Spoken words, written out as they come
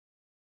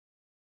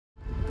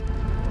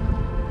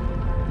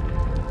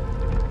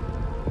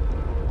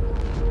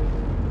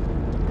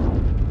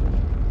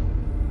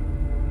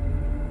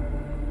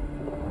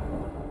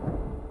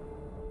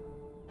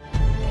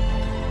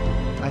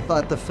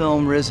thought the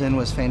film Risen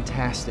was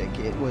fantastic.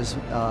 It was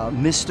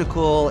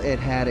mystical, it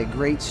had a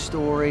great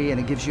story, and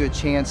it gives you a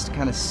chance to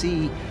kind of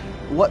see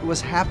what was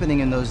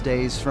happening in those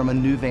days from a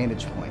new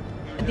vantage point.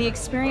 The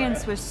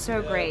experience was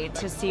so great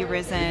to see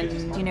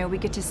Risen. You know, we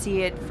get to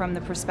see it from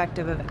the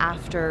perspective of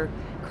after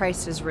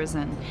Christ is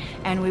risen,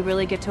 and we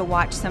really get to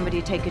watch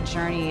somebody take a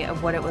journey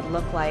of what it would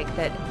look like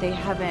that they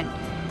haven't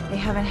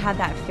had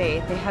that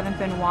faith. They haven't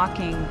been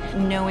walking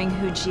knowing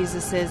who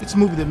Jesus is. It's a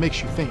movie that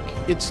makes you think.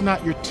 It's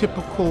not your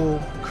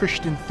typical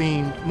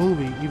Christian-themed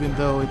movie, even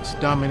though it's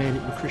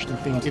dominated with Christian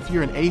themes. If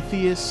you're an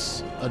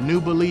atheist, a new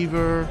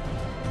believer,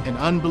 an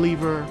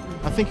unbeliever,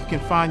 I think you can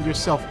find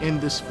yourself in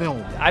this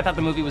film. I thought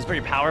the movie was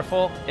very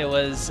powerful. It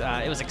was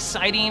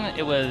exciting.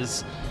 It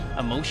was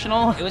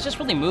emotional. It was just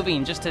really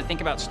moving just to think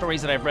about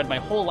stories that I've read my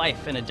whole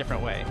life in a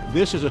different way.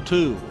 This is a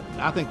tool.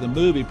 I think the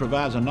movie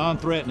provides a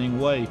non-threatening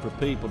way for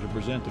people to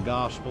present the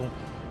gospel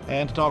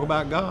and to talk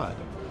about God.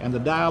 And the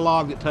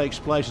dialogue that takes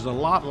place is a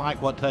lot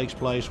like what takes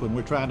place when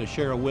we're trying to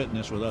share a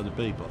witness with other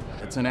people.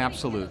 It's an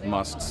absolute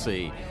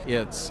must-see.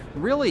 It's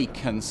really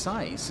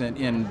concise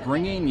in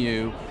bringing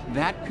you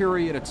that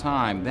period of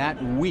time,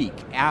 that week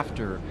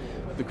after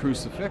the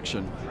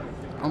crucifixion.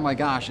 Oh my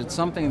gosh, it's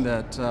something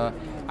that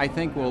I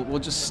think will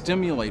just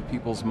stimulate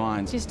people's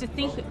minds. Just to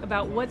think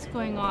about what's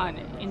going on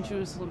in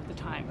Jerusalem at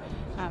the time.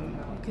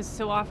 Because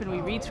so often we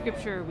read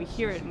scripture, we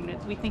hear it,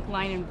 and we think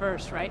line and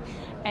verse, right?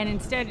 And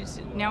instead,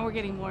 now we're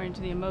getting more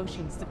into the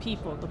emotions, the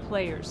people, the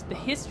players, the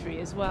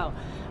history as well.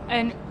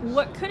 And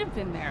what could have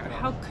been there?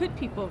 How could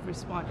people have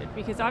responded?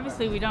 Because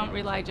obviously we don't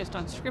rely just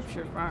on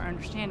scripture for our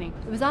understanding.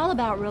 It was all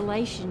about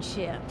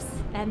relationships,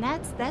 and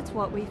that's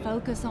what we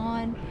focus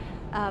on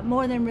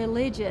more than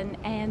religion.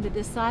 And the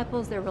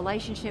disciples, their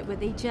relationship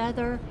with each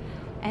other,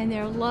 and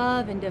their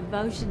love and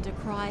devotion to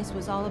Christ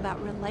was all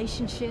about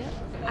relationship.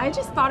 I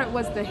just thought it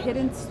was the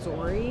hidden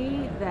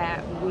story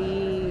that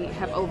we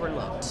have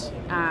overlooked.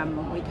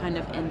 We kind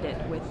of end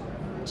it with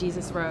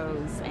Jesus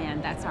rose,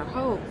 and that's our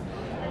hope.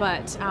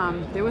 But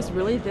there was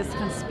really this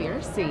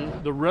conspiracy.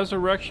 The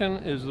resurrection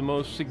is the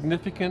most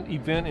significant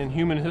event in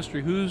human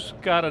history. Who's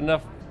got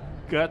enough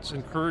guts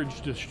and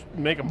courage to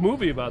make a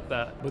movie about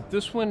that? But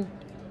this one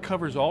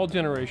covers all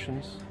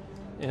generations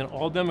and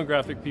all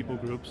demographic people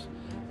groups,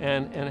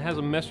 and has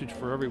a message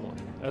for everyone.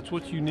 That's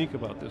what's unique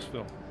about this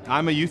film.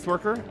 I'm a youth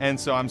worker, and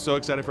so I'm so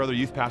excited for other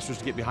youth pastors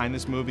to get behind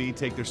this movie,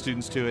 take their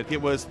students to it. It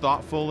was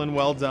thoughtful and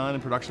well done,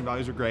 and production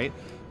values are great,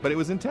 but it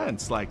was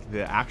intense. Like,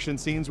 the action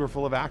scenes were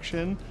full of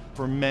action.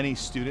 For many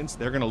students,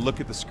 they're gonna look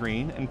at the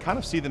screen and kind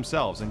of see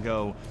themselves and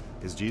go,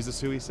 is Jesus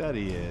who he said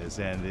he is?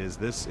 And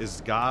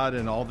is God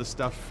and all this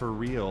stuff for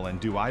real? And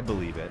do I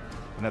believe it?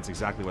 And that's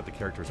exactly what the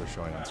characters are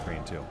showing on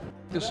screen too.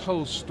 This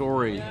whole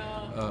story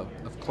of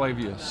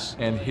Clavius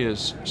and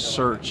his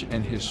search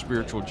and his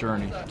spiritual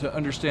journey, to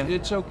understand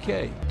it's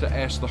okay to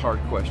ask the hard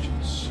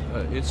questions.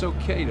 It's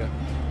okay to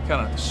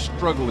kind of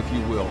struggle, if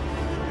you will,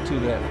 to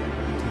that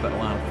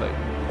line of faith.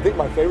 I think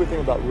my favorite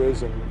thing about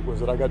Risen was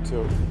that I got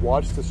to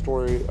watch the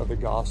story of the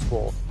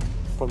gospel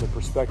from the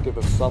perspective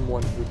of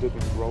someone who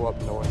didn't grow up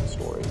knowing the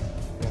story.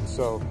 And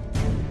so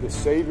the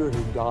Savior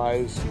who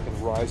dies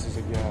and rises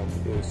again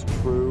is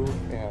true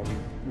and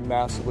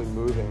massively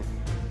moving.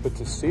 But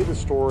to see the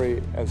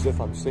story as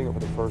if I'm seeing it for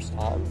the first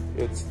time,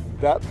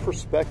 that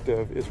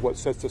perspective is what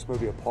sets this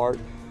movie apart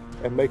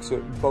and makes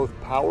it both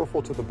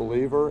powerful to the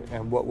believer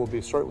and what will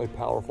be certainly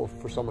powerful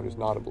for someone who's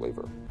not a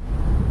believer.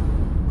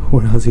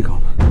 Where has he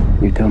gone?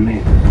 You tell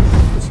me.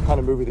 It's the kind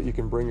of movie that you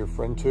can bring your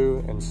friend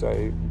to and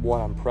say,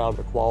 one, I'm proud of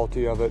the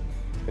quality of it,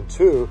 and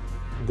two,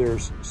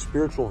 there's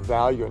spiritual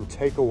value and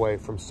takeaway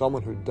from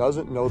someone who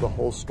doesn't know the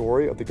whole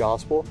story of the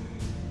gospel.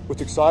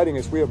 What's exciting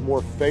is we have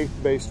more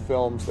faith-based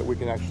films that we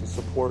can actually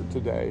support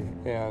today,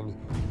 and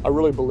I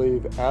really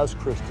believe as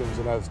Christians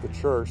and as the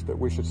church that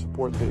we should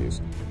support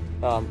these,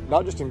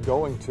 not just in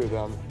going to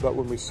them, but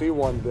when we see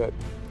one that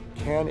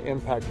can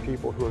impact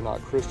people who are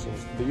not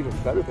Christians, the even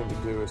better thing to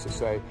do is to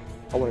say,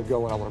 I want to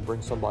go and I want to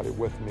bring somebody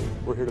with me.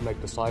 We're here to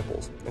make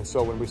disciples. And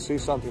so when we see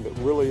something that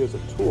really is a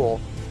tool,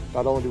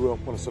 not only do we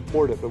want to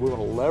support it, but we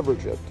want to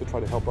leverage it to try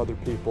to help other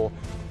people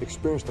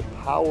experience the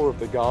power of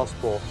the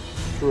gospel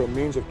through a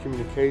means of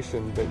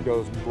communication that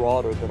goes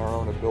broader than our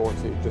own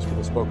ability just for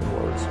the spoken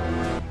words.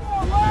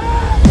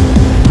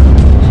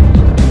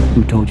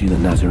 Who told you the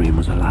Nazarene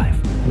was alive?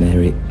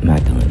 Mary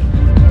Magdalene.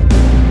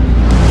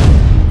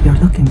 You're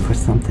looking for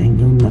something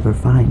you'll never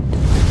find.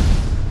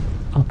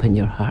 Open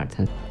your heart.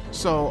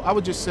 So I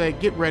would just say,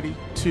 get ready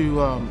to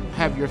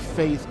have your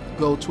faith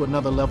go to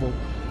another level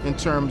in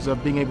terms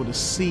of being able to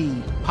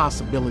see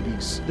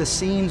possibilities. The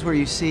scenes where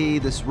you see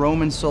this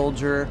Roman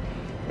soldier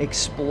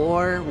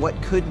explore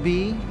what could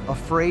be,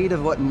 afraid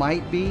of what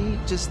might be,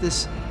 just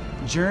this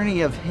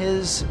journey of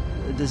his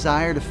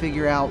desire to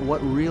figure out what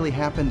really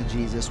happened to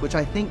Jesus, which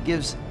I think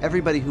gives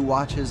everybody who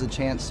watches a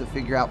chance to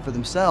figure out for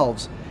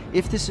themselves,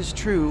 if this is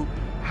true,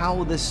 how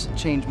will this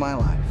change my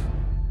life?